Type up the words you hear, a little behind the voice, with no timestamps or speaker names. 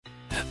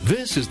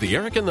This is the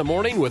Eric in the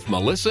Morning with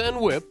Melissa and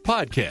Whip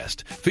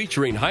podcast,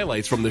 featuring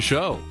highlights from the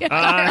show.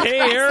 Hey,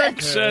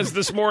 Eric says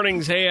this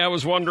morning's Hey, I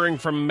was wondering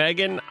from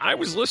Megan. I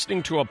was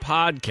listening to a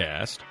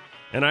podcast,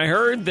 and I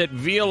heard that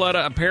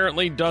Violetta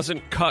apparently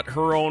doesn't cut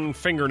her own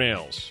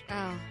fingernails.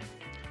 Oh.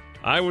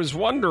 I was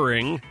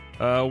wondering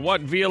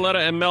what Violetta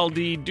and Mel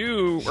D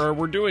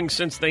were doing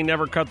since they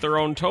never cut their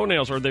own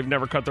toenails, or they've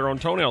never cut their own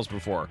toenails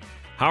before.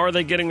 How are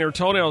they getting their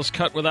toenails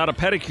cut without a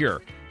pedicure?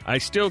 I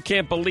still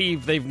can't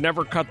believe they've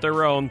never cut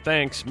their own.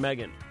 Thanks,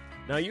 Megan.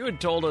 Now, you had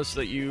told us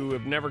that you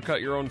have never cut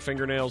your own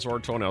fingernails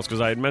or toenails,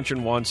 because I had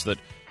mentioned once that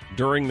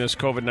during this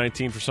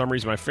COVID-19, for some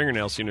reason, my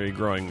fingernails seem to be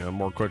growing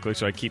more quickly,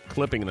 so I keep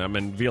clipping them,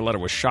 and Violetta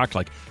was shocked,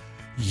 like,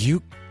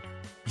 you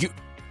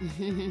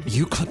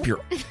clip your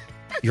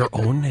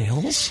own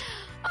nails?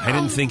 I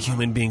didn't think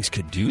human beings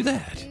could do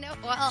that. No,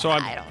 well, So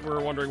I don't know.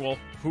 we're wondering, well,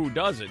 who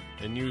does it?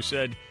 And you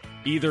said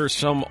either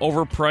some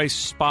overpriced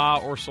spa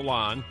or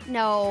salon,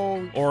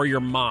 No. or your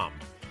mom.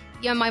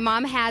 Yeah, my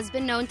mom has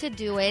been known to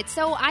do it.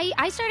 So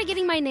I started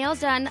getting my nails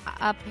done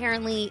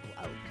apparently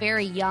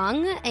very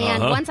young.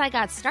 And once I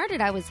got started,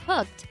 I was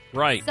hooked.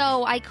 Right.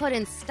 So I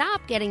couldn't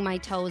stop getting my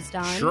toes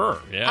done.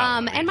 Sure, yeah.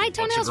 And my What's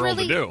a toenails girl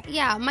to really, do?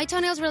 yeah, my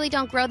toenails really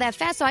don't grow that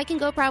fast. So I can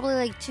go probably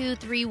like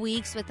 2-3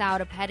 weeks without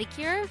a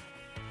pedicure.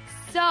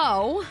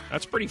 So,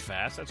 That's pretty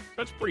fast.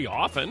 That's pretty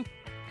often.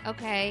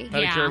 okay.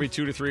 Pedicure every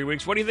 2 to 3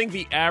 weeks. What do you think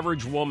the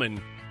average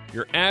woman,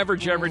 your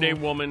average everyday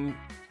woman,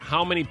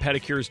 how many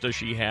pedicures does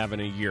she have in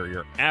a year?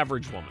 Your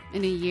average woman.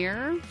 In a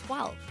year?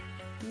 12.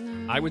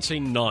 I would say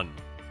none.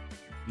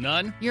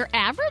 None? Your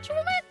average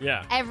woman?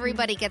 Yeah.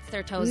 Everybody gets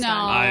their toes No.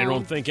 done. I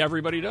don't think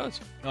everybody does.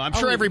 No, I'm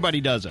sure everybody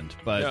doesn't,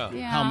 but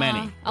Yeah. how many?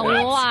 A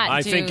Yeah. lot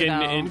I do, think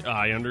though.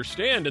 I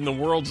understand in the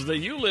worlds that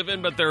you live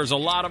in, but there's a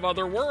lot of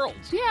other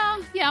worlds. Yeah.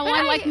 Well,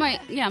 I like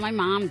my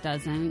mom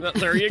doesn't.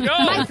 There you go.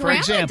 My For grandma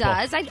example.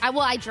 does.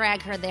 I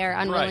drag her there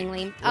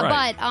unwillingly.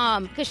 Right.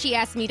 But because she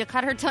asked me to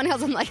cut her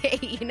toenails, I'm like,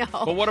 hey,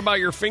 But what about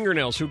your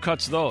fingernails? Who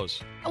cuts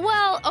those?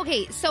 Well,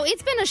 okay, so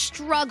it's been a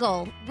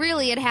struggle.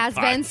 Really, it has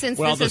been since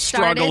well, this the has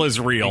started. struggle is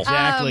real.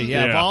 Exactly.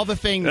 Yeah. Of Yeah. all the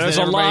things, There's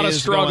that a lot everybody of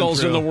is going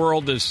struggles in the through.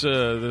 world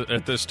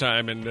at this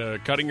time,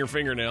 and cutting your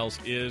fingernails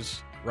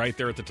is right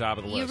there at the top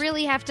of the You list.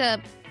 really have to.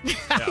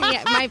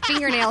 Yeah, my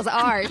fingernails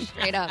are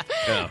straight up.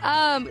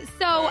 Yeah.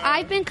 So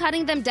I've been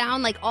cutting them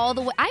down like all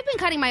the way. I've been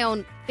cutting my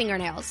own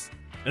fingernails.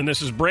 And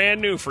this is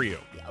brand new for you.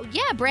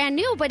 Yeah, brand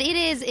new, but it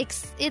is.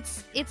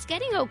 It's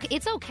getting okay.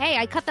 It's okay.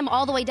 I cut them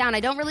all the way down.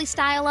 I don't really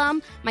style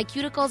them. My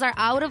cuticles are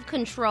out of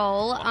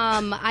control. I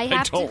have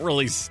I don't to.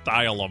 really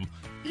style them.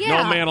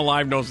 Yeah. No man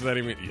alive knows that.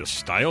 Even you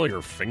style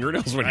your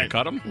fingernails when you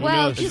cut them.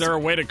 Well, Is there a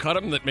way to cut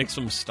them that makes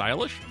them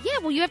stylish? Yeah,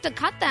 well, you have to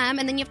cut them,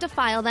 and then you have to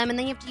file them, and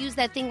then you have to use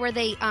that thing where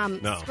they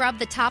No. scrub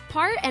the top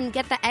part and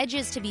get the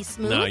edges to be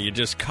smooth. No, you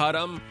just cut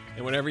them,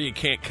 and whenever you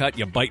can't cut,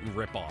 you bite and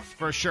rip off.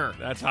 For sure.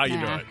 That's how you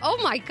do Yeah. it. Oh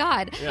my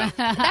God! Yeah.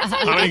 That's how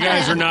you How many get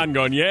guys the, are nodding,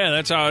 going, "Yeah,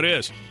 that's how it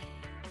is."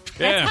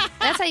 Yeah,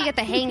 That's how you get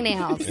the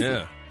hangnails.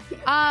 yeah.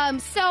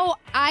 So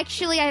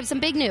actually, I have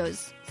some big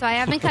news. So I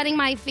have been cutting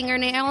my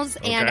fingernails,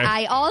 and Okay.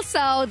 I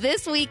also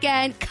this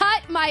weekend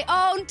cut my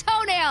own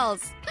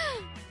toenails.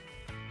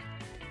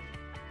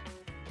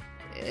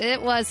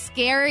 It was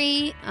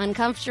scary,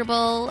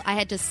 uncomfortable. I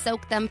had to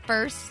soak them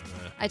first.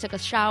 I took a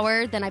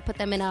shower, then I put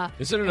them in a.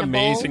 Isn't it in a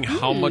amazing bowl.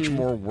 how much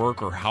more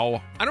work, or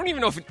how I don't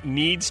even know if it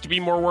needs to be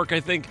more work. I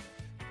think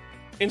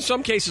in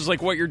some cases,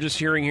 like what you're just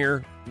hearing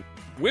here,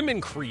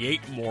 women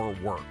create more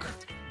work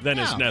than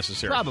is Yeah,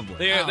 necessary. probably.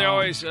 They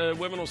always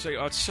women will say,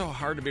 "Oh, it's so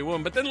hard to be a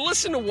woman," but then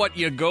listen to what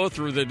you go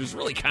through that is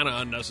really kind of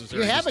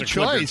unnecessary. You have just a to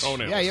clip your choice.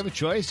 toenails. Yeah, you have a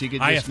choice. You could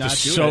just I have not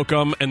to do soak it.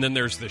 them, and then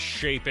there's the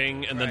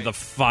shaping, and then Right. the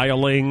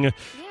filing, Yeah,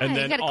 and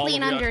then you gotta all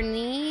clean of the-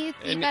 underneath.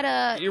 You and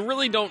gotta. You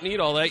really don't need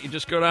all that. You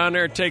just go down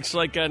there. It takes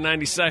like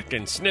 90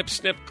 seconds. Snip,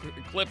 snip,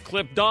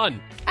 clip,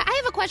 done. I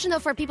have a question though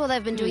for people that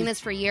have been Hmm. doing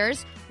this for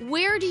years.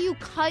 Where do you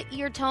cut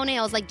your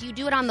toenails? Like, do you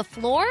do it on the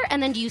floor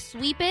and then do you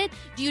sweep it?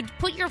 Do you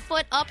put your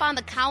foot up on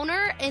the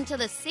counter into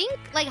the sink?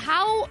 Like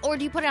how? Or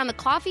do you put it on the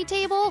coffee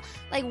table?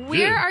 Like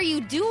where Dude. are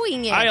you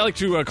doing it? I like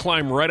to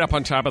climb right up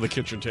on top of the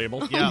kitchen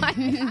table. Yeah.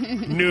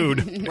 Nude.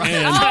 And,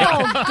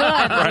 Oh, good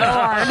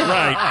Lord.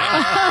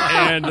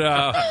 right. And,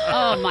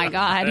 Oh, my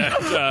God.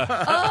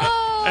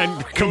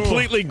 and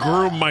completely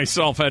groom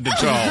myself head to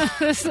toe.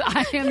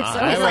 I am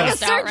so like a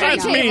stressed out right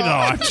That's now. me, table. though.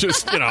 I'm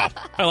just,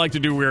 I like to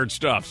do weird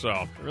stuff,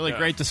 so. Really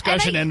great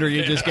discussion ender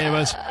you just gave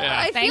us.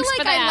 I feel Thanks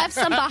like for I that. left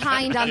some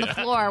behind on the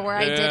floor where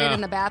I did Yeah. it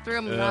in the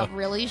bathroom. I'm not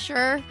really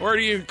sure. Where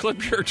do you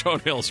clip your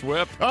toenails,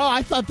 Whip? Oh,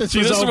 I thought this See,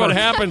 was this is over. what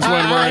happens when we're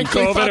I in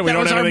actually COVID thought and we that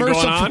don't was have our anything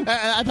going merciful-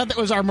 on. I thought that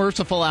was our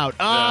merciful out.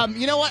 Yeah.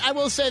 You know what? I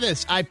will say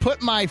this. I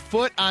put my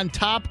foot on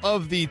top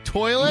of the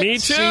toilet. Me too.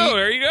 seat.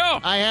 There you go.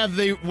 I have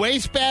the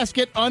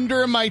wastebasket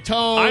under my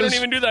toes. I don't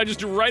even do that. I just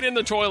do right in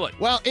the toilet.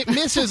 Well, it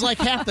misses like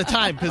half the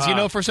time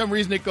because, for some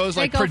reason it goes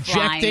They like go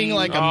projecting flying.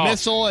 like a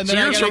missile. And so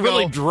then I yours gotta are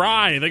really go,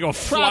 dry. They go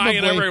flying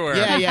probably. everywhere.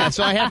 Yeah.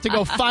 So I have to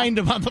go find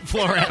them on the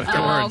floor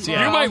afterwards. Oh,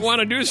 yeah. You might want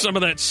to do some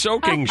of that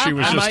soaking she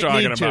was I just might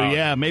talking need to. about.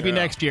 Yeah, maybe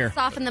next year.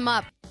 Soften them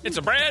up. It's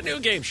a brand new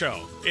game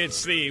show.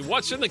 It's the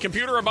What's in the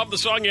Computer Above the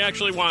Song You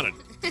Actually Wanted.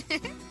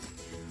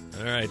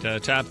 All right,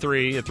 top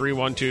three,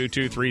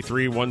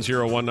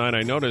 312-233-1019.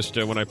 I noticed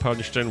when I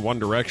punched in One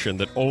Direction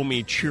that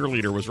Omi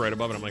Cheerleader was right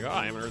above it. I'm like,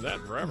 I haven't heard that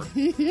in forever.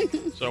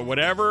 So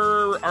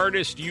whatever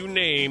artist you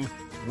name,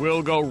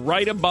 we'll go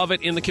right above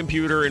it in the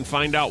computer and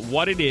find out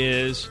what it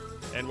is.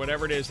 And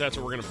whatever it is, that's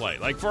what we're going to play.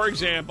 Like, for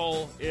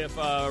example, if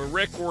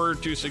Rick were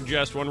to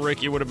suggest one,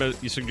 Rick,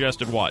 you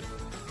suggested what?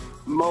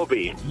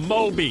 Moby.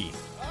 Moby.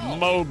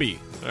 Moby.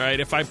 All right,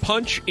 if I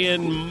punch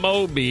in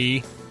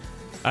Moby,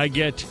 I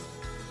get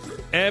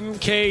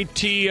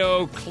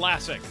MKTO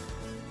Classic.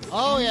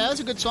 Oh, yeah, that's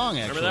a good song,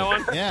 actually. Remember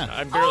that one? Yeah.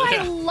 I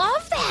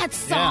love that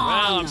song.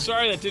 Well, I'm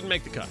sorry that didn't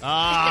make the cut.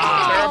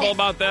 I feel terrible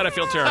about that. I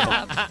feel terrible.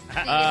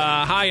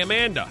 Hi,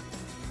 Amanda.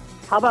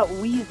 How about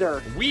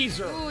Weezer?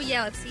 Weezer. Oh,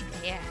 yeah, let's see.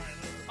 Yeah.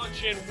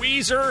 Punch in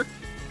Weezer.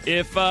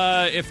 If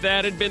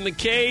that had been the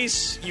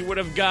case, you would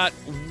have got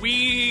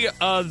We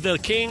the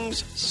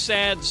King's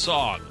Sad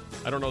Song.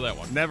 I don't know that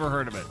one. Never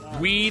heard of it.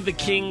 We the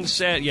King's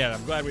Sad. Yeah,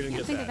 I'm glad we didn't I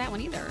get can't think that. of that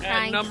one either.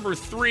 At number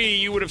 3,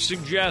 you would have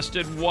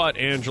suggested what,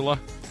 Angela?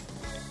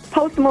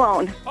 Post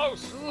Malone.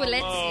 Post Ooh,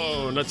 let's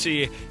Malone. see. Let's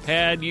see.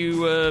 Had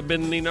you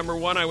been the number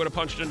 1, I would have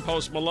punched in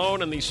Post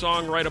Malone, and the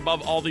song right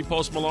above all the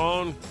Post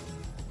Malone,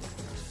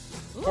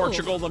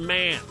 Portugal the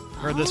Man.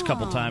 Heard this a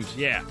couple times.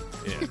 Yeah.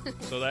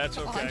 So that's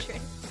okay.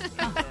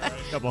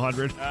 Couple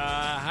hundred.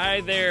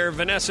 Hi there,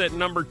 Vanessa at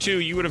number 2.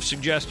 You would have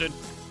suggested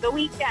The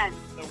Weeknd.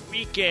 The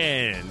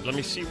Weeknd. Let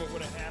me see what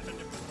would have happened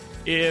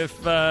if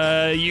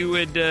you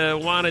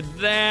had wanted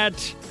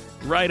that.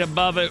 Right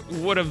above it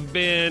would have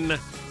been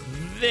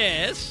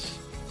this.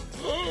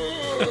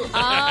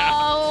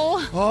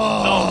 Oh. The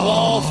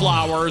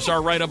Wallflowers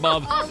are right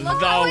above Look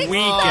how The excited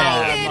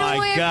Weeknd. my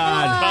Whip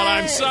God. was. But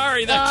I'm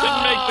sorry, that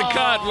didn't make the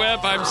cut,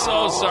 Whip. I'm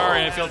so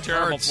sorry. I feel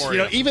terrible for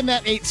you. Even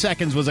that 8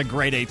 seconds was a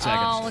great 8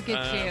 seconds. Oh, look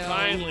at you.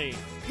 Finally,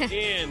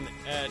 in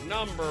at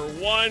number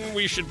 1,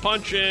 we should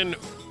punch in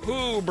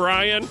who,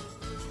 Brian?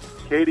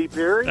 Katy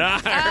Perry. All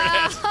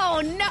right.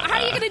 Oh, no.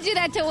 How are you going to do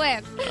that to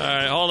Whip? All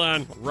right, hold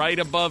on. Right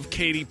above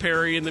Katy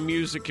Perry in the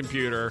music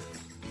computer.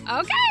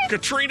 Okay.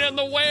 Katrina and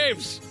the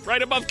Waves.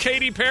 Right above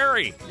Katy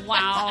Perry.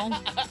 Wow.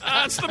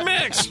 That's the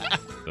mix.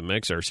 The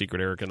mix, our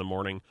secret Eric in the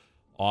Morning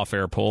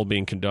off-air poll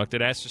being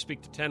conducted. Asked to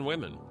speak to 10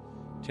 women.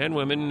 10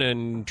 women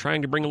and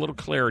trying to bring a little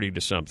clarity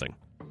to something.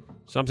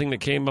 Something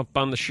that came up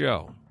on the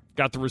show.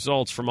 Got the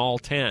results from all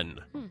 10.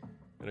 I'm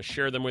going to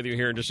share them with you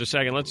here in just a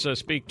second. Let's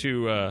speak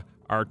to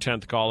our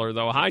 10th caller,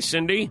 though. Hi,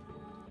 Cindy.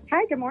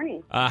 Hi, good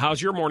morning.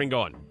 How's your morning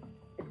going?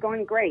 It's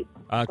going great.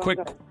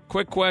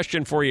 Quick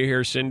question for you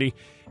here, Cindy.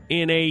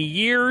 In a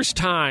year's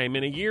time,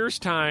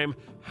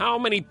 how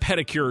many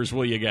pedicures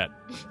will you get?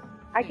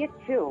 I get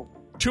 2.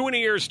 2 in a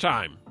year's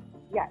time.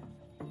 Yes.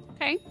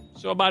 Okay.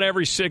 So about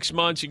every 6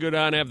 months, you go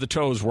down and have the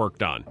toes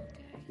worked on.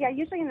 Yeah,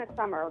 usually in the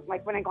summer,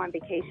 like when I go on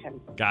vacation.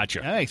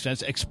 Gotcha. That makes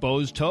sense.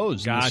 Exposed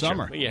toes in the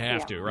summer. Well, you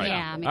have to, right?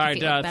 Yeah, make All your right.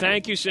 feet look better.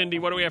 Thank you, Cindy.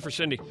 What do we have for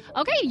Cindy?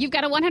 Okay, you've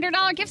got a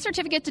 $100 gift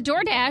certificate to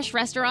DoorDash.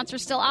 Restaurants are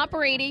still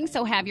operating,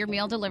 so have your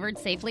meal delivered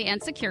safely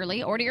and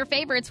securely. Order your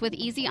favorites with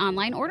easy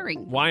online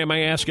ordering. Why am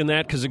I asking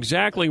that? Because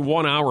exactly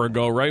 1 hour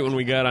ago, right when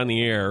we got on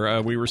the air,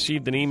 we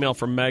received an email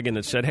from Megan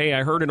that said, hey,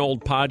 I heard an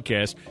old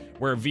podcast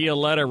where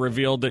Violetta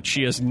revealed that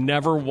she has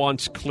never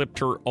once clipped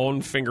her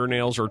own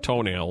fingernails or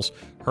toenails.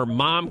 Her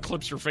mom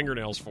clips her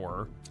fingernails for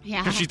her.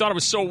 Yeah. Because she thought it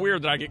was so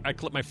weird that I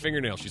clipped my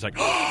fingernails. She's like,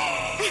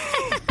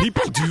 oh,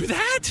 people do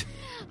that?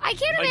 I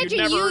can't Like you'd imagine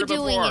never heard you it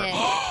doing before. it.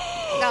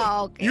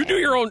 Oh, okay. You do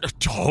your own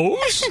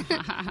toes?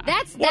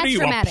 That's What are you,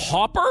 dramatic. a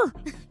pauper?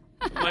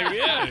 Like,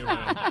 yeah,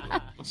 anyway.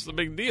 What's the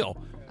big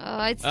deal?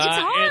 It's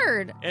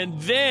hard. And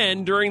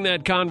then during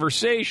that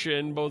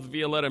conversation, both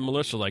Violetta and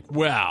Melissa were like,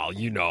 well,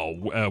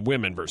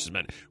 women versus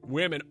men.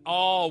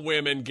 All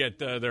women get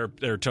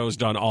their toes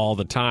done all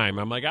the time.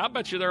 I'm like, I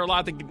bet you there are a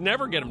lot that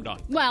never get them done.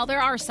 Well,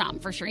 there are some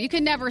for sure. You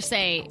can never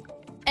say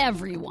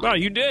everyone. Well,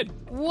 you did.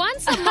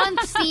 Once a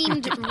month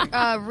seemed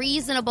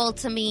reasonable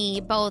to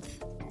me,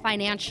 both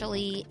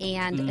financially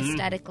and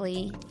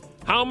aesthetically.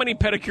 How many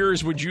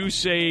pedicures would you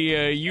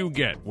say you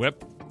get,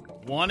 Whip?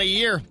 1 a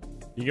year.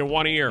 You get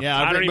 1 a year.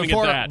 Yeah, I don't even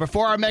before, get that.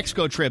 Before our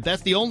Mexico trip.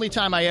 That's the only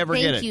time I ever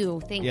get it. Thank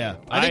you. Yeah.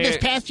 I think this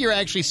past year I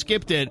actually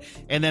skipped it,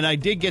 and then I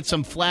did get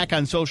some flack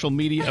on social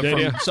media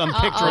from some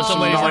picture of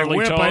somebody like, Gnarly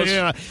Whip,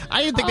 toes.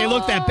 I didn't think they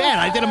looked that bad.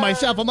 I did it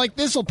myself. I'm like,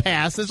 this will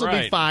pass. This will be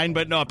Right. fine.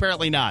 But no,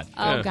 apparently not.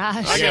 Oh, Yeah.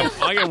 gosh.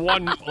 I get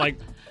one, I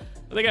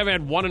think I've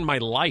had one in my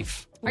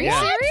life. Are you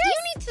What? serious?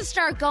 You need to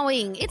start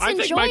going. It's I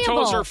think enjoyable. my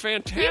toes are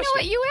fantastic. You know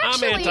what? You I'm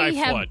actually anti-foot.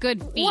 have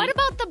good feet. What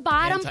about the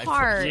bottom Anti-foot.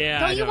 part? Yeah,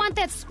 don't I you don't- want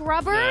that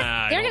scrubber?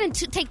 Nah, I They're don't. going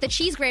to take the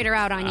cheese grater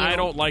out on you. I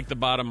don't like the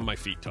bottom of my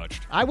feet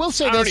touched. I will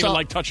say I don't this. even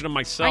like touching them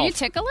myself. Are you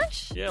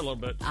ticklish? Yeah, a little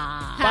bit.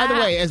 By the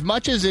way, as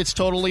much as it's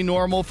totally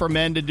normal for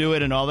men to do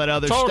it and all that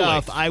other Totally.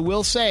 stuff, I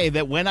will say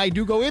that when I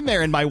do go in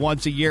there in my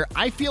once a year,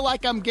 I feel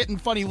like I'm getting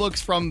funny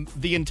looks from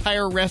the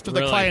entire rest of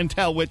the Really?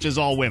 clientele, which is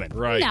all women.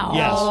 Right. No.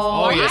 Yes.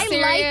 Oh, I yeah. like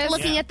Serious?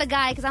 looking at the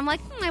guy because I'm like,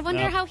 I wonder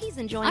wonder how he's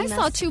enjoying I this.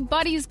 saw two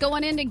buddies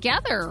going in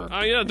together.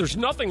 Yeah, there's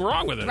nothing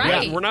wrong with it.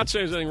 Right. We're not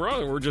saying there's anything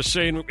wrong. We're just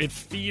saying it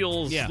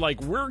feels Yeah.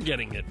 like we're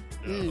getting it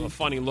a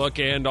funny look,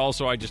 and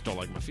also I just don't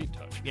like my feet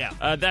touched.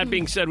 Yeah. That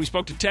being said, we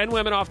spoke to 10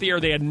 women off the air.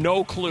 They had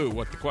no clue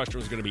what the question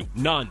was going to be.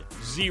 None.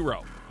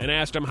 Zero. And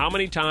asked them, how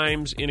many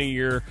times in a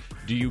year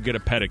do you get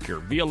a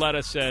pedicure?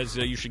 Violetta says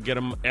you should get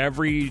them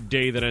every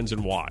day that ends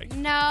in Y.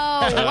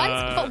 No,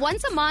 but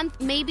once a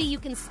month, maybe you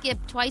can skip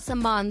twice a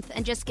month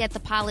and just get the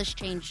polish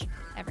changed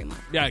every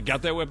month. Yeah,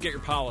 got that whip, get your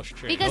polish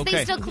changed. Because Okay.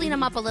 they still clean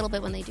them up a little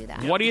bit when they do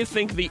that. What do you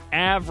think the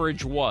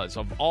average was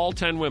of all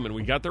 10 women?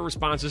 We got their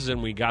responses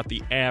and we got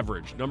the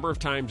average. Number of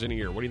times in a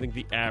year. What do you think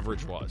the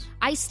average was?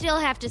 I still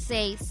have to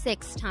say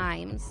 6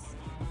 times.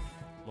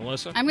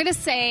 Melissa? I'm going to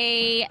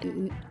say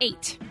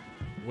 8.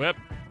 Whip?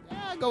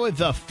 I'll go with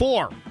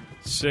 4.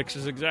 6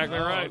 is exactly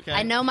right. Okay.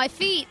 I know my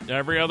feet.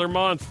 Every other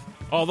month.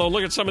 Although,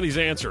 look at some of these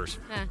answers.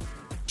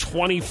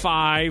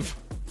 25.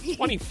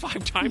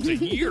 25 times a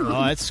year. Oh,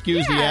 that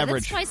skews the Yeah,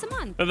 average. that's twice a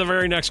month. And the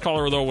very next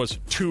caller, though, was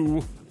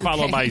 2,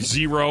 followed by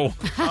 0.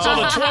 So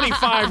the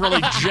 25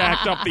 really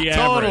jacked up the average.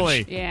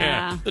 Totally.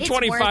 Yeah. The It's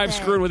 25 worth it.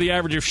 screwed with the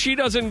average. If she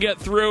doesn't get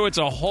through, it's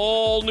a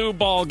whole new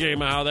ball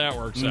game of how that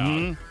works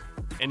out.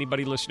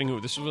 Anybody listening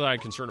who, this is what I'm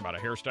concerned about. A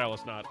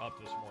hairstylist not up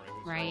this morning.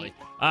 Who's Right. really-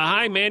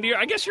 hi, Mandy.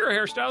 I guess you're a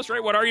hairstylist,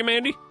 right? What are you,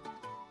 Mandy?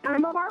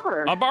 I'm a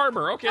barber. A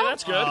barber. Okay,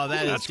 that's good. Oh,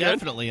 that is That's good.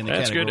 definitely in the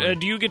That's category. good.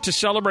 Do you get to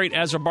celebrate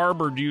as a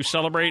barber? Do you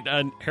celebrate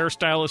a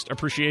hairstylist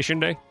appreciation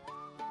day?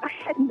 I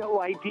had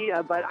no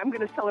idea, but I'm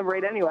going to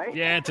celebrate anyway.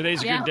 Yeah,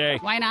 today's a Yeah, good day.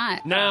 why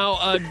not?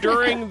 Now,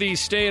 during the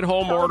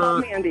stay-at-home All order,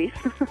 about Mandy.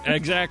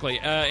 exactly,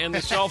 and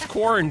the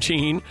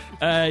self-quarantine,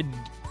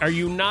 are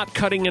you not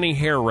cutting any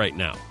hair right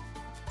now?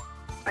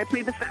 I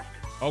plead the fifth.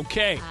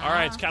 Okay, all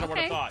right, it's kind of what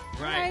I okay. thought.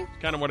 Right.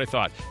 Kind of what I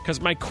thought. Because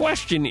my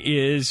question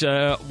is,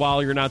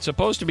 while you're not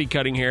supposed to be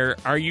cutting hair,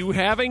 are you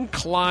having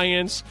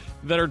clients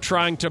that are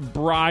trying to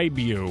bribe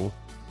you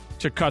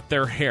to cut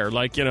their hair?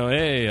 Like,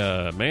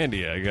 hey,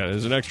 Mandy,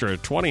 there's an extra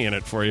 20 in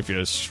it for you if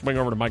you swing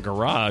over to my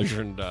garage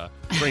and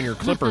bring your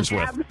clippers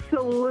with.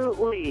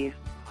 Absolutely.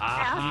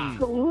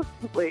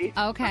 Absolutely.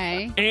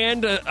 Okay.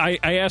 And I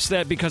asked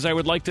that because I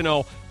would like to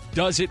know,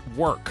 does it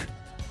work?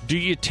 Do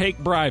you take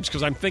bribes?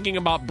 Because I'm thinking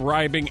about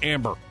bribing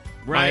Amber,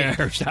 Right. my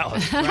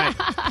hairstylist. Right.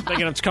 I'm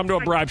thinking it's come to a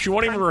bribe. She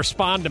won't even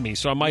respond to me,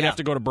 so I might have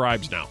to go to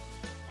bribes now.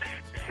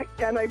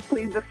 And I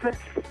plead the fifth.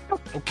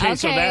 Okay,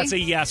 so Okay. that's a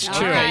yes, too.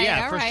 All right.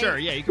 Yeah, for right. sure.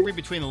 Yeah, you can read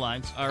between the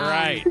lines. All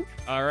right.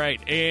 All right.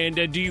 And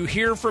do you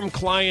hear from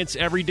clients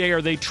every day?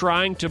 Are they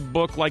trying to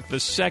book like the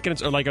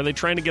second, or like are they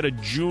trying to get a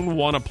June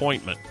 1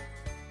 appointment?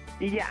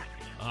 Yes.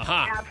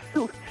 Uh-huh.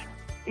 Absolutely.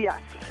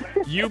 Yes.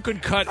 You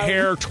could cut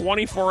hair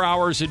 24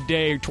 hours a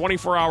day,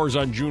 24 hours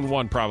on June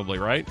 1 probably,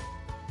 right?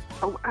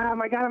 Oh,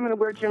 my God, I'm going to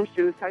wear gym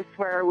shoes. I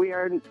swear we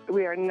are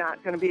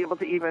not going to be able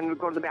to even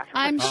go to the bathroom.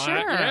 I'm yeah. sure.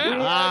 We are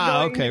Ah,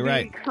 going okay, to be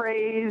right.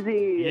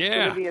 crazy. It's Yeah.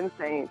 going to be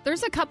insane.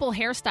 There's a couple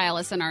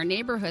hairstylists in our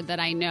neighborhood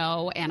that I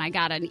know, and I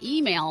got an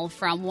email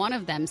from one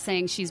of them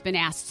saying she's been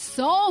asked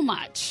so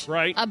much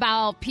Right.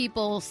 about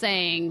people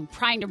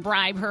trying to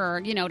bribe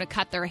her, to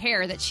cut their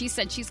hair, that she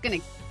said she's going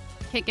to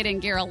kick it in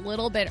gear a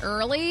little bit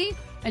early,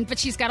 but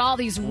she's got all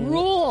these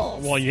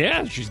rules. Well,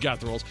 yeah, she's got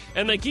the rules.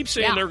 And they keep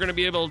saying Yeah. they're going to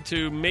be able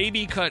to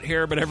maybe cut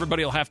hair, but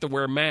everybody will have to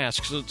wear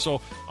masks.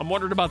 So I'm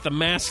wondering about the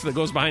mask that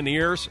goes behind the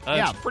ears.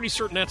 Yeah. It's pretty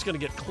certain that's going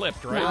to get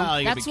clipped, right? Well,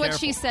 you gotta That's be what careful.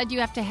 she said you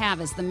have to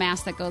have is the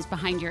mask that goes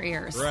behind your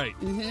ears. Right.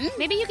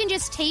 Maybe you can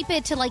just tape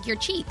it to like your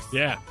cheeks.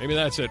 Yeah, maybe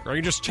that's it. Or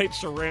you just tape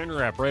saran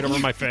wrap right over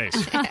my face.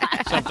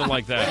 Something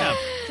like that.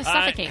 To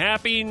suffocate.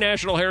 Happy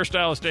National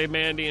Hairstylist Day,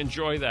 Mandy.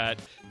 Enjoy that.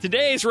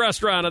 Today's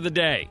restaurant of the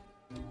day.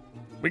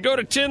 We go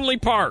to Tinley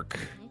Park.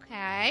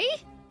 Okay.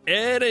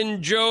 Ed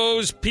and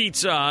Joe's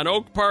Pizza on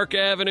Oak Park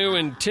Avenue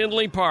in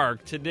Tinley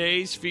Park.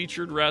 Today's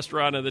featured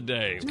restaurant of the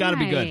day. It's got to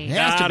be good. Nice. It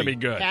has Gotta to be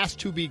good. Has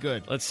to be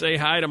good. Let's say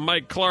hi to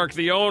Mike Clark,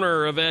 the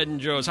owner of Ed and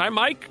Joe's. Hi,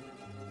 Mike.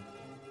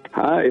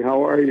 Hi,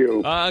 how are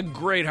you?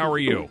 Great. How are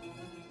you?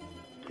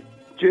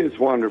 Just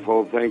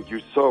wonderful. Thank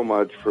you so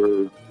much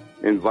for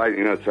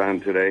inviting us on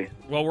today.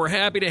 Well, we're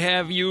happy to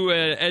have you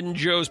at Ed and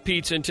Joe's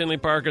Pizza in Tinley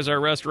Park as our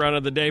restaurant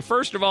of the day.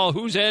 First of all,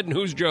 who's Ed and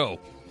who's Joe?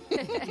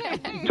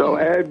 So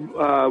Ed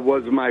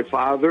was my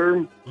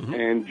father,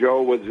 and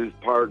Joe was his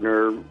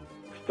partner.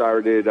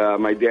 Started.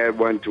 My dad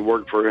went to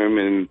work for him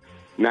in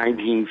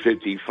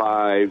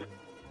 1955,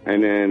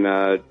 and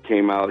then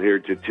came out here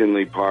to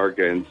Tinley Park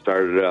and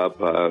started up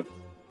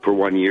for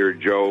 1 year.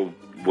 Joe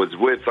was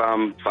with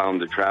them, found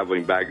the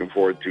traveling back and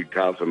forth too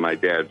tough, and my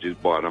dad just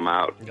bought him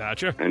out.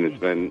 Gotcha. And it's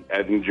been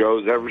Ed and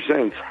Joe's ever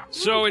since.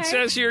 So it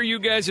says here you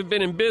guys have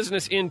been in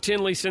business in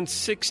Tinley since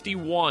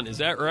 61. Is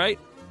that right?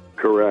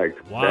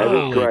 Correct. Wow. That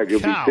is correct.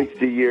 It'll Cow. be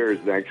 60 years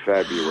next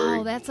February.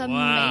 Oh, that's Wow.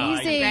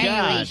 amazing.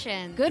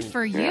 Congratulations. Good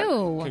for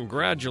you.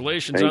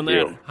 Congratulations Thank on that.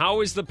 you. How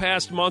has the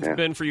past month Yeah.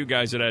 been for you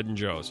guys at Ed and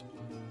Joe's?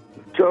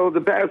 So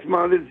the past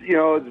month is,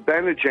 it's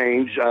been a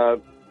change.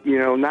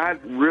 Not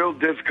real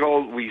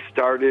difficult. We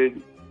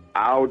started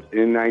out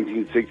in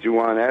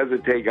 1961 as a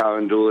takeout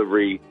and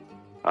delivery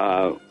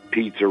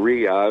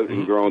pizzeria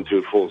and grown to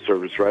a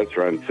full-service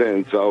restaurant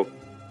since. So,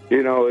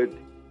 we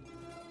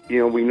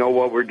know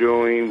what we're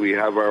doing. We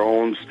have our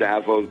own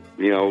staff of,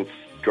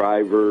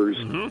 drivers.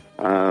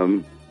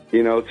 So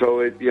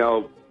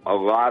a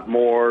lot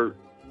more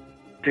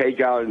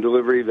takeout and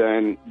delivery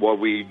than what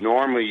we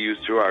normally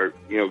used to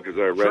because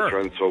our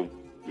restaurant's so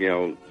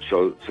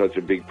such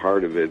a big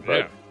part of it.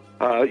 But,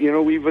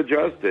 we've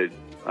adjusted.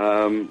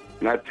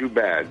 Not too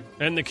bad.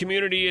 And the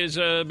community has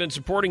been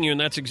supporting you, and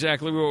that's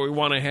exactly what we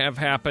want to have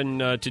happen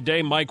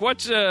today. Mike,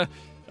 what's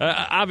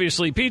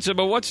obviously pizza,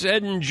 but what's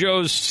Ed and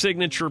Joe's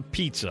signature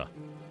pizza?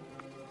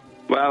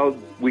 Well,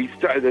 we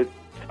started.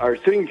 Our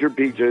signature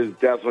pizza is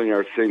definitely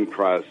our thin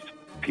crust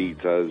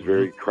pizza. It's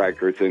very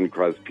cracker thin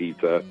crust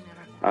pizza.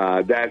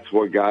 That's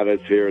what got us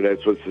here.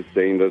 That's what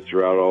sustained us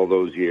throughout all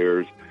those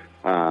years.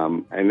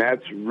 And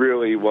that's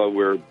really what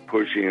we're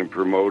pushing and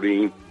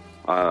promoting.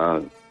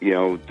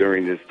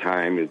 During this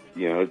time,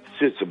 it's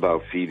just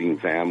about feeding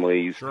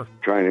families,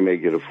 trying to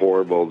make it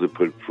affordable to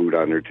put food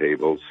on their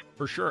tables.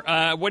 For sure.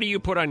 What do you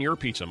put on your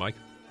pizza, Mike?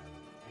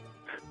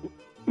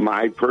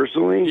 My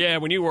personally? Yeah,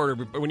 when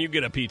you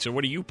get a pizza,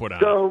 what do you put on?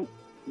 So,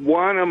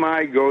 one of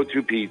my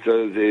go-to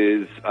pizzas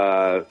is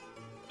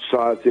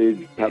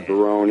sausage,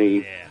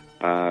 pepperoni.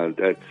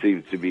 That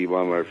seems to be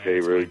one of our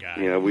favorites.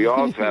 We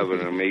also have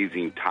an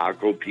amazing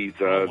taco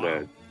pizza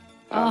that.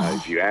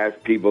 If you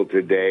ask people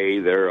today,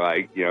 they're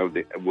like,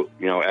 Ed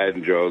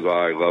and Joe's,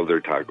 I love their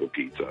taco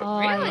pizza. Oh,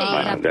 really?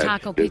 I love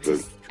taco pizza.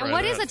 And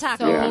what is a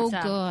taco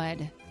pizza? So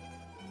good.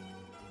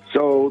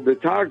 So the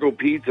taco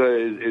pizza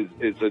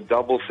is a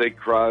double thick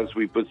crust.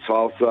 We put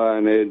salsa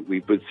on it.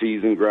 We put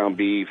seasoned ground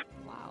beef,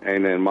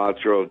 and then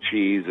mozzarella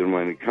cheese. And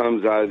when it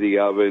comes out of the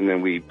oven,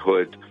 then we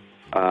put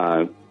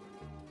shredded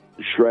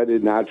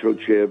nacho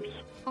chips,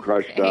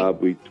 crushed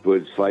up. We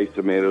put sliced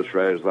tomatoes,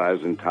 shredded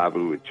slices, and top it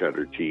with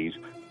cheddar cheese.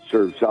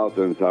 Serve salsa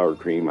and sour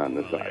cream on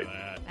the side.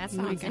 That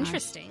sounds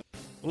interesting.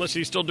 Melissa,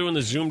 you still doing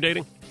the Zoom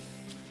dating?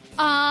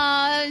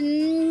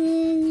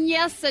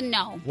 Yes and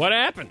no. What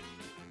happened?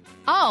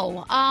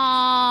 Oh,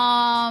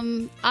 I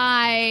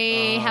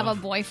have a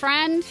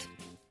boyfriend.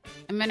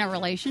 I'm in a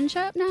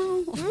relationship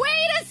now.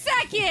 Wait a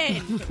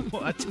second!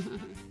 What?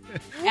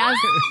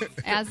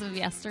 As of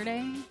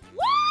yesterday.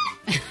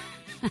 What?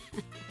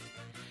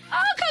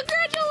 Oh,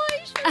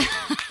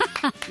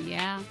 congratulations!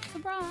 Yeah,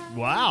 surprise.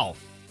 Wow.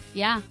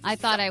 Yeah, I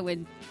thought I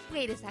would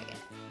Wait a second.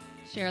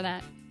 share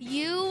that.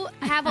 You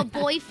have a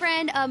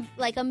boyfriend,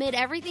 amid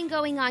everything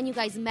going on, you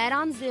guys met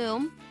on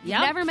Zoom. You've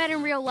Yep. never met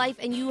in real life,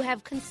 and you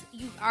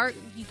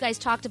guys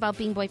talked about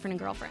being boyfriend and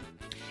girlfriend.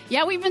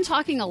 Yeah, we've been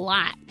talking a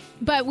lot,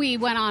 but we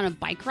went on a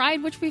bike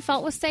ride, which we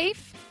felt was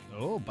safe.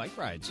 Oh, bike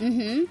rides.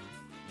 Mm-hmm.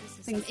 This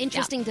is some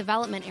interesting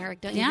development,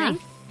 Eric, don't you Yeah.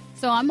 think?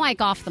 So I'm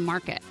like off the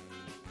market.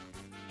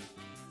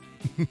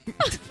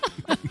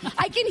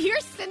 I can hear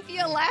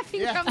Cynthia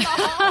laughing Yeah. from the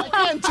hall.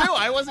 I can, too.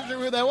 I wasn't sure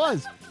who that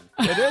was.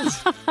 It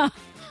is.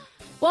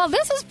 Well,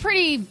 this is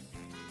pretty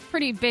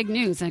big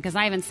news because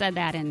I haven't said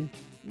that in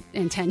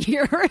 10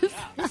 years.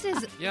 This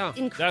is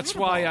incredible. That's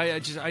why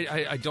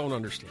I don't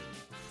understand.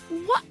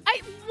 What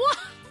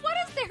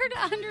is there to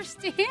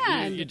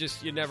understand?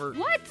 You never.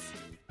 What?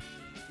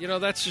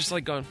 That's just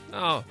like going,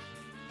 oh,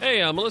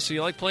 hey, Melissa,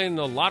 you like playing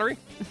the lottery?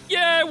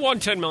 Yeah, I won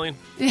 $10 million.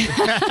 Did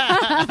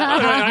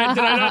I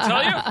not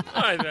tell you?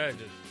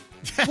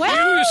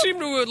 Well, You seem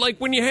to,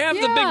 when you have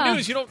the big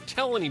news, you don't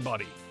tell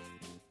anybody.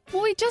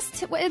 Well, it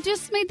just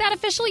made that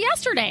official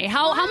yesterday.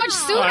 How much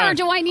sooner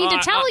do I need to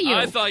tell you?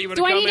 I thought you would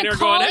do have I come need in to here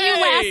call going, you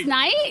hey, last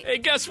night? Hey,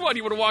 guess what?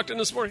 You would have walked in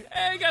this morning.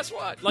 Hey, guess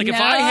what? If No,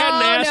 I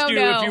hadn't asked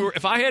no.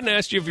 if I hadn't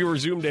asked you if you were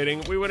Zoom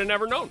dating, we would have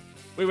never known.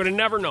 We would have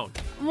never known.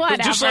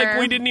 Whatever. Just like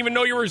we didn't even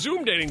know you were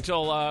Zoom dating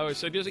until I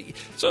said,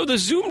 so the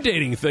Zoom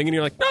dating thing, and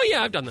you're like, no,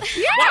 yeah, I've done that.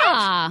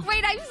 Yeah.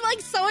 Wait, I'm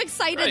so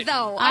excited Right.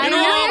 though. I I'm know.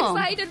 really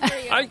excited for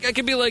you. I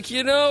could be like,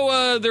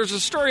 there's a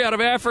story out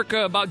of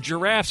Africa about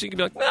giraffes. You can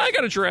be like, I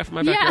got a giraffe in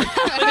my backyard.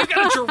 You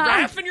got a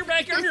giraffe in your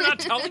backyard and you're not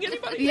telling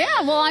anybody?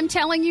 Yeah, well, I'm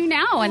telling you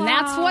now, and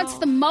that's what's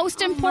the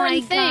most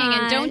important thing,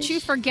 and don't you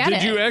forget Did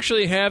it. you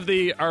actually have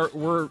the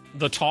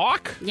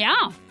talk? Yeah.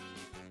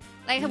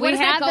 Like, We had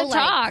had the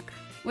talk.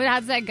 How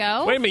does that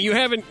go? Wait a minute, you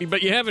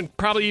haven't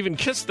probably even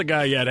kissed the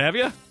guy yet, have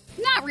you?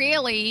 Not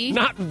really.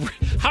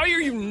 How are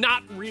you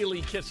not really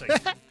kissing?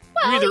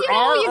 Well, you either you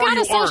are or got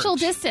you a social aren't.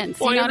 distance.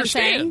 Well, you know I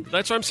understand. what I'm saying?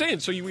 That's what I'm saying.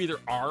 So you either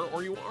are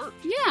or you aren't.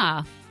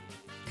 Yeah.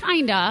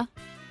 Kinda.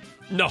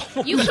 No.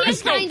 You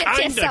there's can't no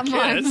kinda kiss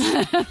someone.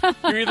 kiss.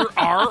 You either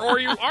are or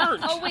you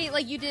aren't. Oh wait,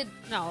 like you did?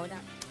 No.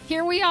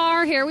 Here we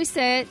are. Here we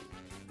sit.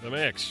 The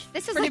mix.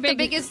 This is Pretty like the big-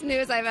 biggest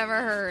news I've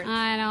ever heard.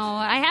 I know.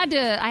 I had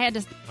to.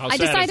 How I sad is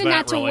decided that,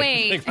 not to really?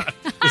 wait.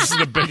 This is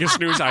the biggest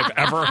news I've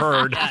ever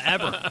heard.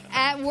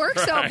 At work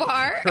so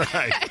far.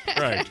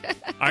 Right.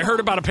 I heard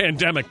about a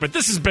pandemic, but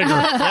this is bigger. Well,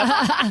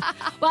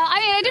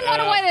 I didn't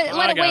want to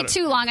let it got wait it.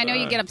 too long. I know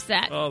you get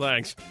upset. Oh,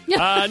 thanks.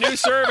 New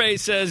survey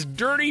says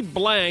dirty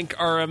blank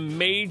are a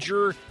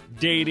major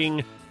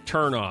dating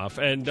turnoff.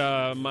 And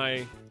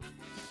my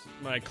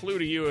My clue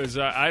to you is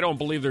I don't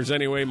believe there's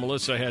any way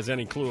Melissa has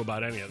any clue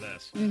about any of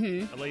this.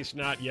 Mm-hmm. At least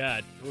not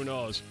yet. Who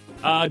knows?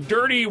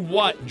 Dirty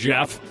what,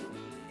 Jeff?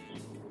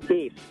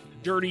 Teeth.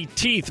 Dirty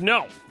teeth.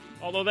 No.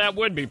 Although that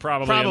would be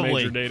probably a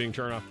major dating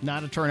turnoff.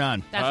 Not a turn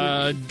on.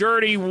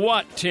 Dirty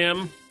what,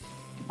 Tim?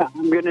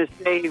 I'm going to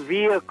say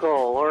vehicle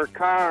or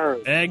car.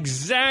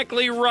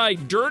 Exactly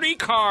right. Dirty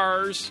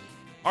cars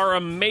are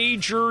a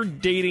major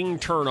dating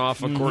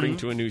turnoff, according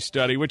to a new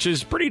study, which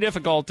is pretty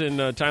difficult in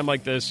a time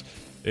like this.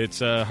 It's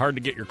hard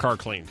to get your car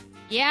cleaned.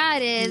 Yeah,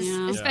 it is,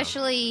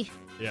 especially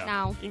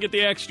now. You can get the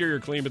exterior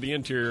clean, but the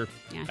interior,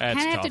 Yeah, that's kind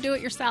of have tough. to do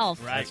it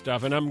yourself. Right. That's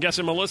tough. And I'm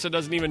guessing Melissa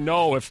doesn't even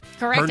know if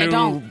Correct, her I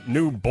don't.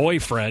 new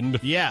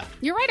boyfriend. Yeah.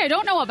 You're right. I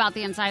don't know about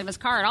the inside of his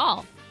car at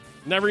all.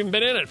 Never even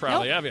been in it,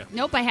 probably, Nope. have you?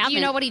 Nope, I haven't. Do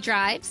you know what he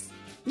drives?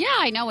 Yeah,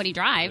 I know what he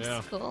drives.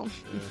 Yeah. Cool.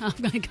 Oh,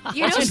 my God.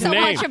 You What's know his so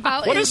name? much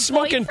about What his does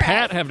Smokin' boyfriend.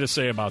 Pat have to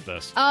say about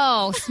this?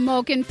 Oh,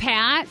 Smokin'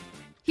 Pat.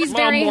 He's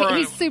Come on,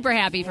 he's super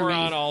happy for We're me.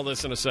 on all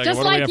this in a second. Just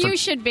What do we like have you for-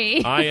 should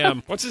be. I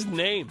am. What's his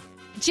name?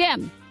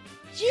 Jim.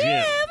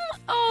 Jim.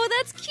 Oh,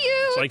 that's cute.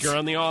 It's like you're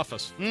on The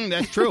Office.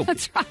 That's true.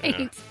 That's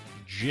right.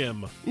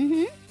 Jim.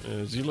 Mm-hmm.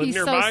 Does he live He's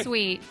nearby? so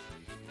sweet.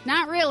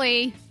 Not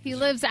really. He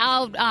lives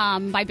out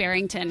by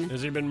Barrington.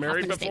 Has he been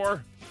married Up in the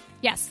before?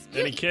 Yes.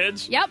 Any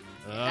kids? Yep.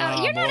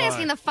 You're not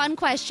asking the fun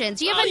questions.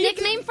 Do you have a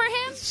nickname for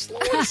him? Slow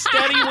and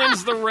steady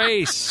wins the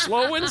race.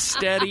 Slow and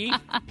steady.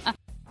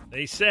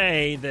 They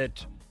say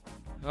that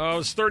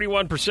it's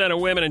 31% of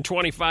women and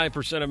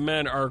 25% of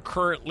men are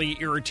currently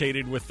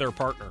irritated with their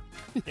partner.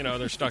 You know,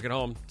 they're stuck at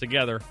home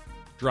together,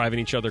 driving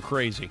each other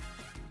crazy.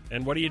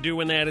 And what do you do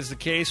when that is the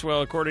case?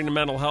 Well, according to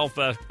mental health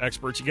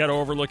experts, you got to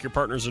overlook your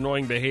partner's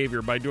annoying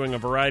behavior by doing a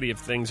variety of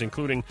things,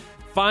 including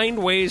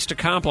find ways to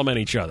compliment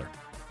each other.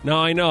 Now,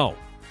 I know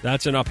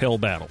that's an uphill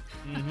battle,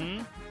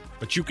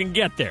 but you can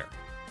get there.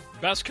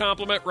 Best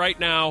compliment right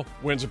now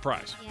wins a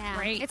prize. Yeah.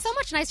 Great. It's so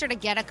much nicer to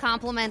get a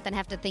compliment than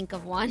have to think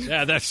of one.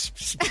 Yeah, that's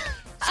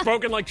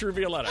spoken like true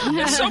Violetta.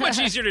 It's so much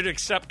easier to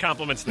accept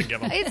compliments than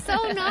give them. It's so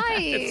nice.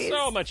 It's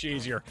so much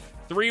easier.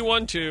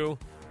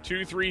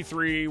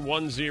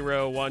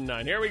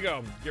 312-233-1019. Here we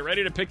go. Get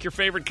ready to pick your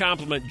favorite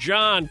compliment.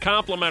 John,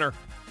 compliment her.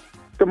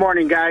 Good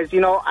morning, guys. You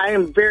know, I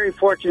am very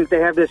fortunate to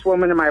have this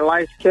woman in my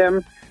life,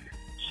 Kim.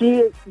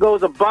 She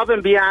goes above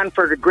and beyond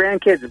for the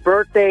grandkids'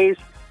 birthdays,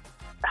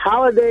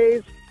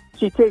 holidays.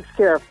 She takes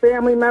care of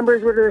family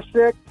members when they're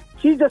sick.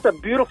 She's just a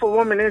beautiful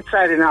woman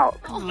inside and out.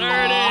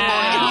 There it is.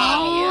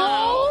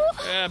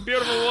 Yeah,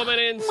 beautiful woman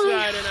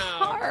inside and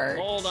out. heart.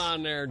 Hold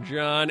on there,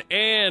 John.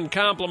 And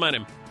compliment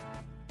him.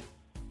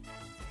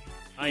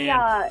 Hi,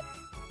 Ann.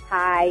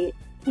 Hi.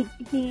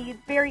 He's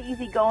very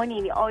easygoing.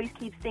 He always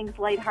keeps things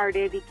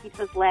lighthearted. He keeps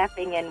us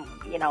laughing and,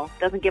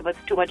 doesn't give us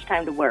too much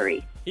time to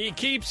worry. He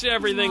keeps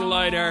everything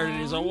lighthearted.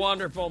 He's a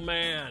wonderful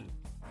man.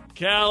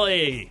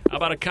 Kelly, how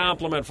about a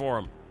compliment for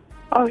him?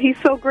 Oh, he's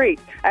so great.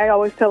 I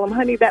always tell him,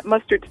 honey, that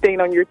mustard stain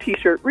on your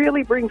T-shirt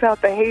really brings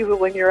out the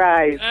hazel in your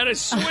eyes. That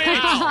is sweet.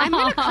 I'm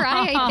going to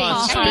cry, I think.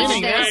 That's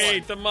Spinning.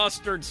 great. The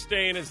mustard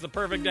stain is the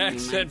perfect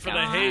accent for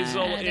the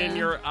hazel in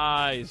your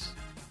eyes.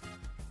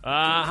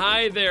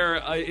 Hi there.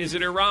 Is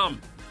it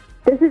Iram?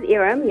 This is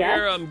Iram, yes.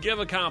 Iram, give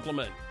a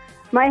compliment.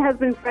 My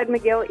husband, Fred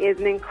McGill, is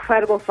an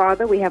incredible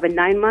father. We have a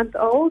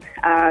 9-month-old.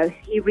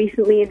 He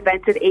recently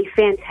invented a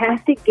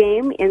fantastic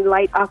game in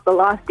light of the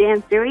Lost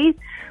Dance series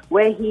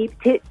where we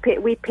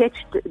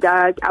pitched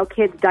our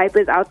kids'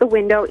 diapers out the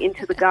window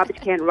into the garbage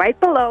can right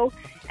below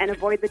and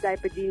avoid the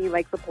diaper genie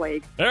like the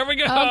plague. There we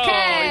go.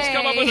 Okay. He's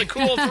come up with a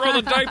cool throw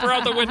the diaper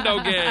out the window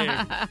game.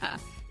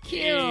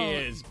 Cute. He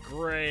is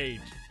great.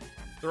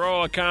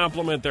 Throw a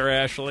compliment there,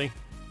 Ashley.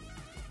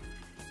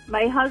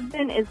 My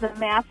husband is a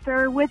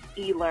master with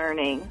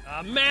e-learning.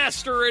 A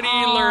master at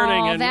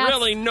e-learning, and that's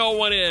really no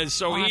one is,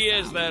 so he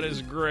is. awesome. That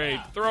is great.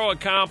 Throw a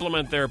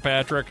compliment there,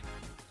 Patrick.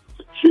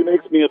 She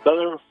makes me a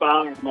better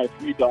father to my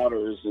 3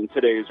 daughters, and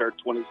today is our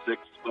 26th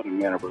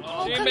wedding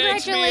anniversary. She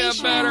makes me a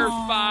congratulations. better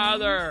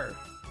father.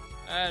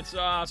 That's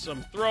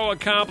awesome. Throw a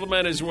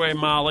compliment his way,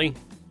 Molly.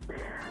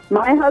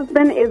 My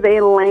husband is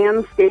a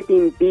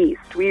landscaping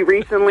beast. We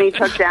recently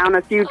took down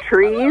a few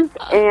trees,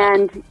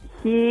 and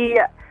he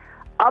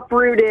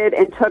uprooted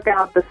and took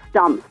out the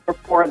stumps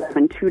before them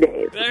in 2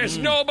 days. There's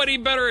nobody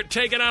better at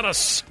taking out a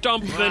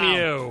stump than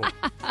you.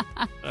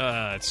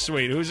 That's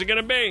sweet. Who's it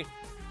going to be?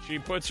 She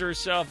puts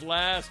herself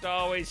last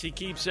always. He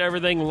keeps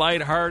everything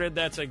lighthearted.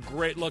 That's a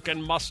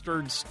great-looking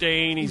mustard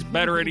stain. He's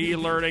better at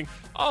e-learning.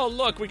 Oh,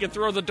 look, we can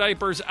throw the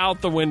diapers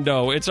out the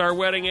window. It's our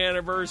wedding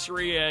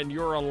anniversary, and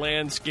you're a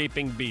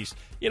landscaping beast.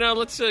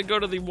 Let's go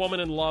to the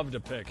woman in love to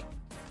pick.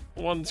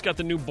 The one that's got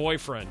the new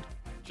boyfriend.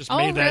 Just Oh,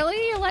 made that,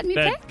 really? You're letting me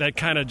pick? that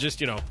kind of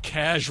just,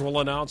 casual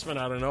announcement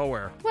out of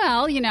nowhere.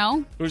 Well,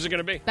 Who's it going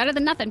to be? better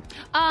than nothing.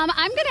 I'm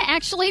going to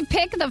actually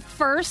pick the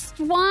first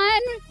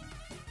one.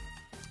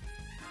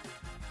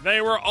 They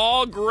were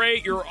all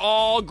great. You're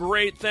all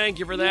great. Thank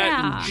you for that.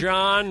 Yeah. And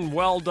John,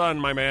 well done,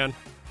 my man.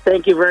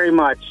 Thank you very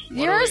much.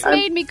 Yours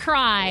made me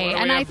cry, What do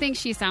we and I have? think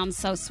she sounds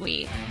so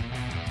sweet.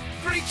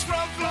 Freaks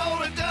from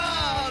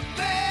Florida.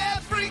 They're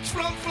freaks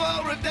from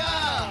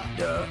Florida.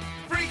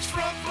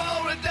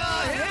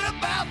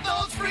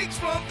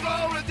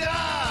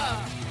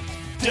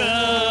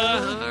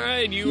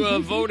 and you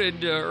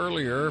voted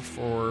earlier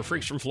for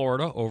Freaks from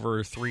Florida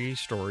over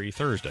 3-Story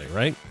Thursday,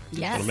 right?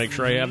 Yes. I want to make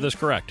sure I have this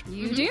correct.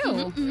 You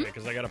do.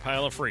 Because I got a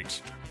pile of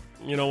freaks.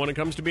 You know, when it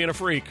comes to being a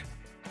freak,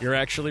 you're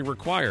actually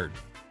required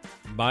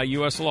by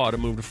U.S. law to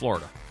move to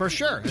Florida. For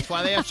sure. That's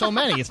why they have so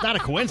many. It's not a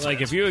coincidence.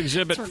 Like, if you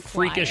exhibit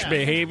freakish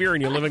behavior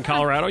and you live in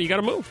Colorado, you got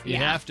to move. You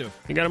have to.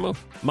 You got to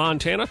move.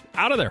 Montana,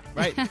 out of there.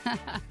 Right.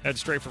 Head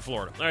straight for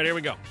Florida. All right, here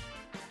we go.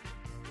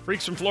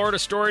 Freaks from Florida,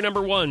 story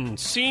number 1.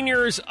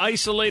 Seniors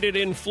isolated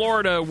in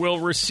Florida will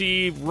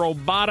receive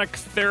robotic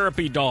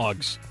therapy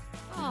dogs.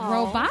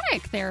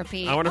 Robotic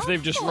therapy. I wonder if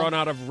they've just run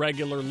out of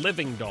regular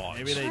living dogs.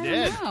 Maybe they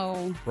did.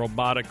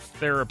 Robotic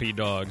therapy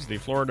dogs. The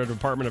Florida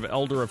Department of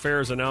Elder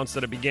Affairs announced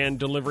that it began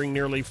delivering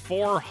nearly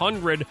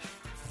 400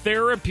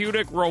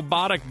 therapeutic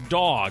robotic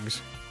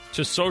dogs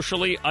to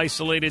socially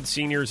isolated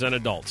seniors and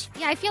adults.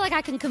 Yeah, I feel like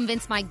I can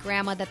convince my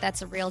grandma that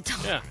that's a real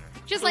dog. Yeah.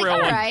 Just like,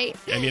 all right.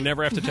 And you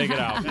never have to take it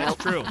out. That's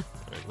true.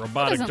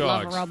 Robotic Who doesn't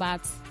dogs. love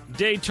robots?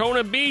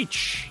 Daytona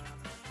Beach.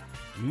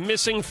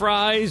 Missing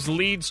fries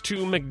leads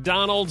to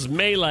McDonald's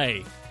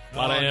melee. A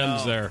lot of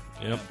M's there.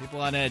 Yep. People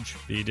on edge.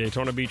 The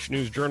Daytona Beach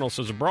News-Journal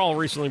says a brawl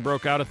recently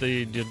broke out at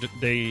the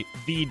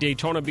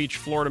Daytona Beach,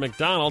 Florida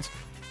McDonald's.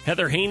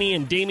 Heather Haney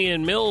and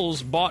Damian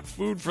Mills bought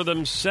food for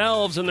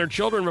themselves and their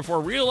children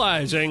before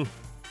realizing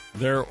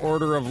their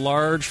order of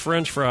large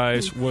French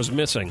fries was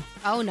missing.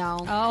 Oh, no.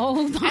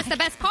 Oh, that's the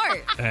best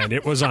part. And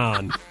it was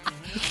on.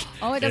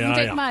 Oh, it doesn't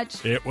take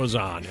much. It was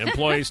on.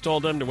 Employees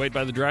told them to wait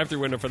by the drive-thru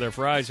window for their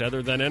fries.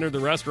 Heather then entered the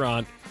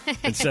restaurant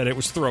and said it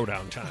was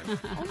throwdown time. Oh,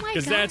 my God.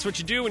 Because that's what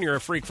you do when you're a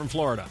freak from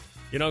Florida.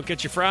 You don't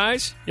get your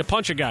fries, you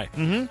punch a guy.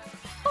 Mm-hmm.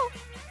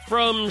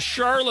 From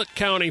Charlotte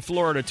County,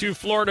 Florida, 2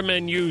 Florida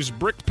men used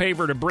brick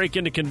paver to break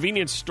into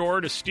convenience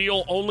store to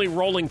steal only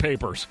rolling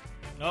papers.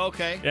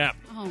 Okay. Yeah.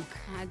 Oh,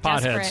 God.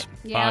 Potheads. Desperate.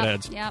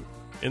 Potheads. Yep.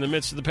 In the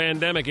midst of the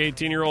pandemic,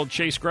 18-year-old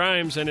Chase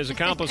Grimes and his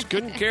accomplice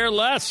couldn't care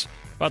less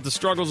about the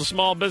struggles the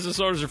small business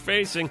owners are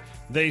facing.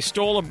 They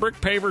stole a brick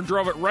paver,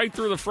 drove it right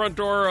through the front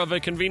door of a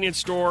convenience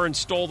store, and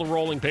stole the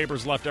rolling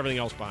papers, left everything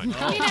else behind.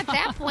 I mean, at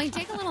that point,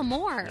 take a little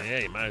more.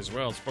 Hey, might as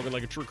well. Spoken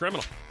like a true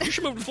criminal. You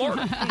should move to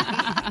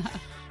Florida.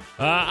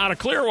 Out of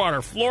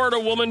Clearwater, Florida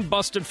woman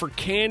busted for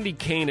candy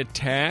cane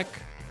attack.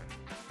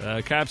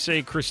 Cops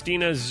say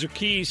Christina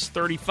Zukis,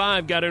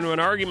 35, got into an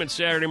argument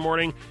Saturday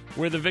morning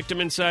with a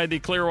victim inside the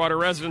Clearwater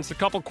residence. The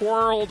couple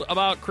quarreled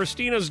about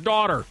Christina's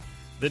daughter.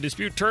 The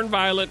dispute turned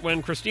violent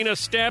when Christina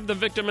stabbed the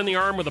victim in the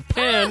arm with a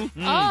pen,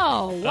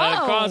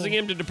 causing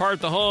him to depart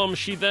the home.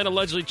 She then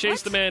allegedly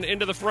chased the man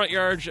into the front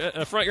yard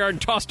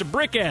and tossed a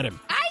brick at him.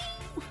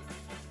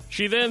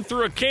 She then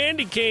threw a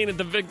candy cane at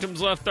the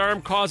victim's left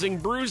arm, causing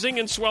bruising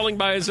and swelling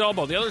by his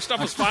elbow. The other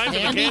stuff was fine, but the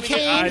candy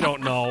cane? I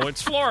don't know.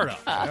 It's Florida.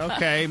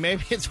 Okay,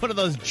 maybe it's one of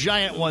those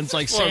giant ones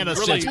like Santa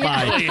really, sits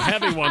by. Really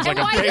heavy ones like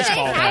a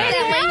baseball bat.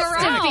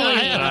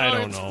 I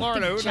don't know.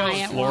 Florida. Who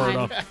knows?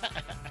 Florida.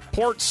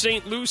 Port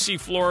St. Lucie,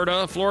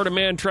 Florida. Florida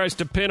man tries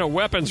to pin a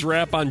weapons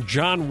rap on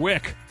John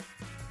Wick.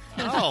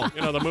 Oh.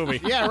 You know the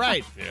movie. Yeah,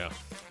 right. Yeah.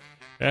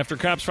 After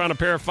cops found a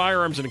pair of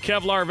firearms and a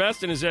Kevlar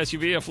vest in his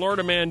SUV, a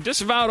Florida man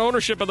disavowed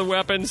ownership of the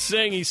weapons,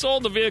 saying he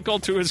sold the vehicle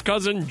to his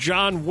cousin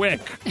John Wick.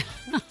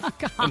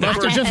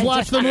 After just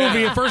watched the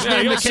movie, the first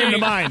name that came to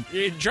mind.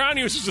 John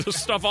uses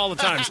this stuff all the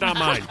time. It's not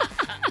mine.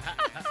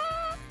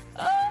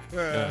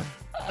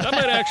 That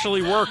might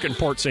actually work in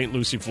Port St.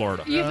 Lucie,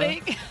 Florida. You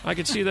think? I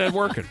could see that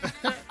working.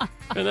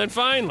 And then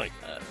finally,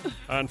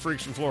 on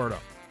Freaks from Florida,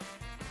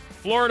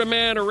 Florida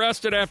man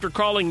arrested after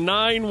calling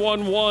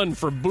 911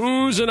 for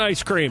booze and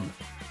ice cream.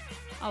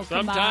 Oh,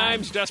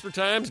 Sometimes, desperate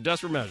times,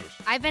 desperate measures.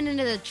 I've been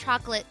into the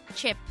chocolate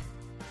chip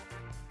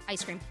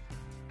ice cream.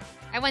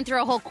 I went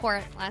through a whole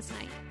quart last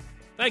night.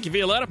 Thank you,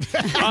 Violetta.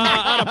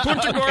 Out of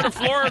Punta Gorda,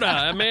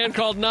 Florida, a man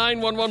called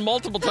 911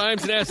 multiple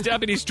times and asked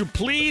deputies to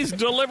please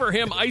deliver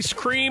him ice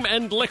cream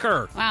and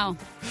liquor. Wow.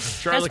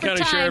 Charlotte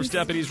County Sheriff's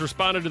deputies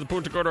responded to the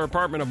Punta Gorda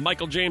apartment of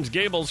Michael James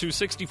Gables, who's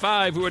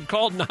 65, who had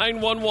called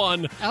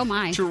 911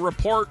 to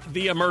report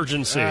the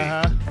emergency.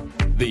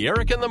 The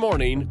Eric in the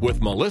Morning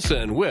with Melissa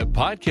and Whip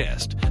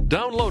podcast.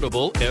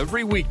 Downloadable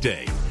every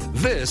weekday.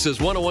 This is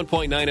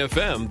 101.9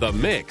 FM, The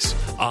Mix,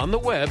 on the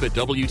web at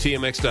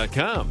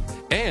WTMX.com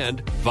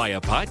and via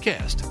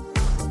podcast.